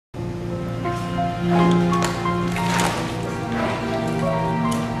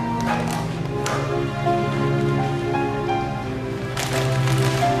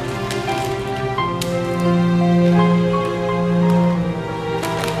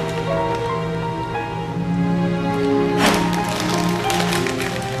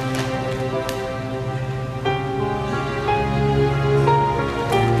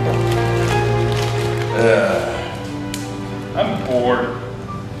I'm bored.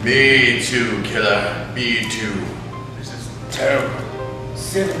 Me too, killer. Me too. This is terrible.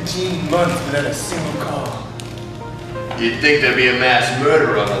 17 months without a single call. You'd think there'd be a mass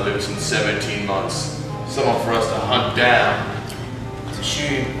murderer on the loose in 17 months. Someone for us to hunt down. It's a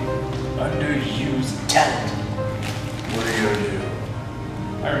shame. Underused talent. What are you gonna do?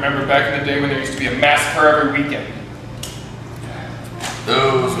 I remember back in the day when there used to be a massacre every weekend.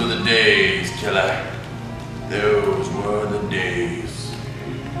 Those were the days, killer. Those were the days.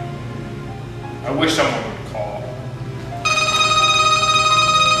 I wish someone would call.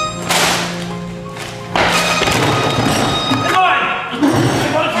 Come on!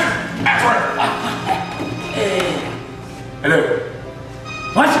 Hello.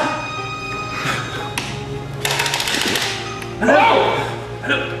 What? Hello?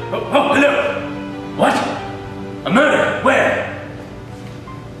 Hello? Oh, hello. What? A murder? Where?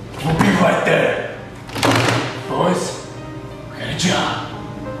 We'll be right there. Boys, we got a job.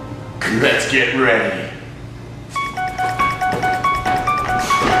 Let's get ready.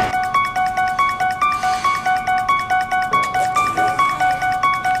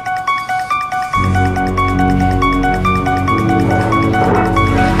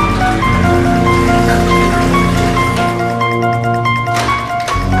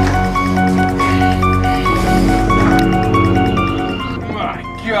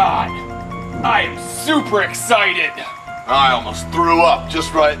 I am super excited! I almost threw up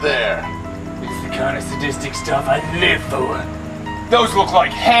just right there. It's the kind of sadistic stuff I live for. Those look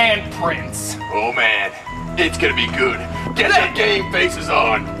like handprints. Oh man, it's gonna be good. Get your game faces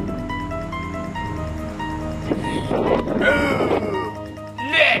on.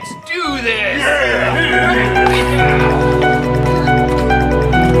 Let's do this!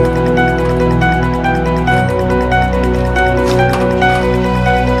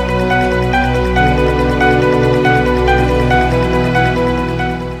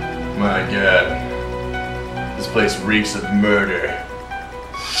 Yeah. This place reeks of murder.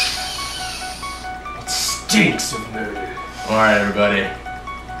 It stinks of murder. Alright, everybody.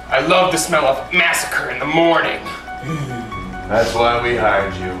 I love the smell of massacre in the morning. That's why we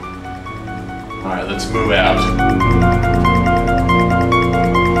hired you. Alright, let's move out.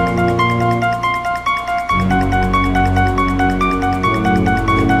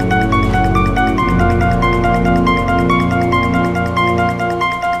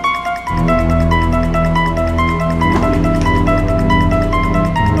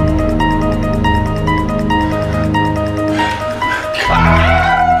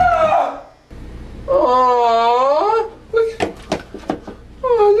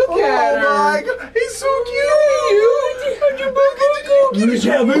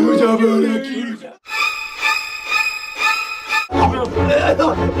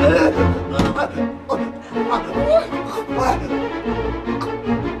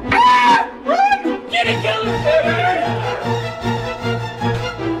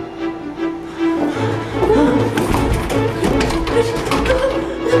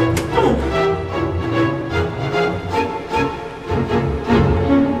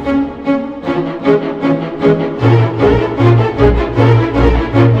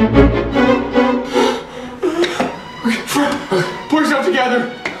 Put yourself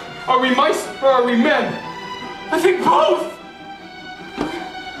together. Are we mice or are we men? I think both.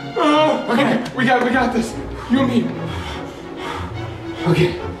 Okay, we got this. You and me.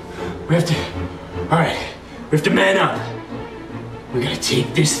 Okay, we have to. All right, we have to man up. We gotta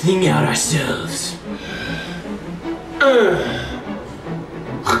take this thing out ourselves.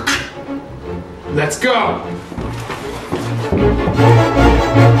 Let's go.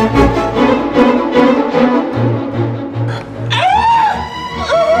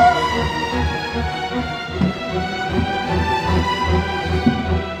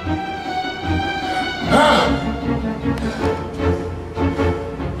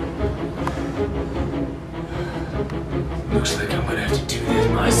 Looks like I'm gonna have to do this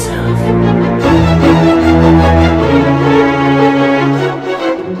myself.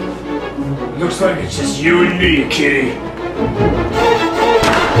 Looks like it's just you and me, kitty.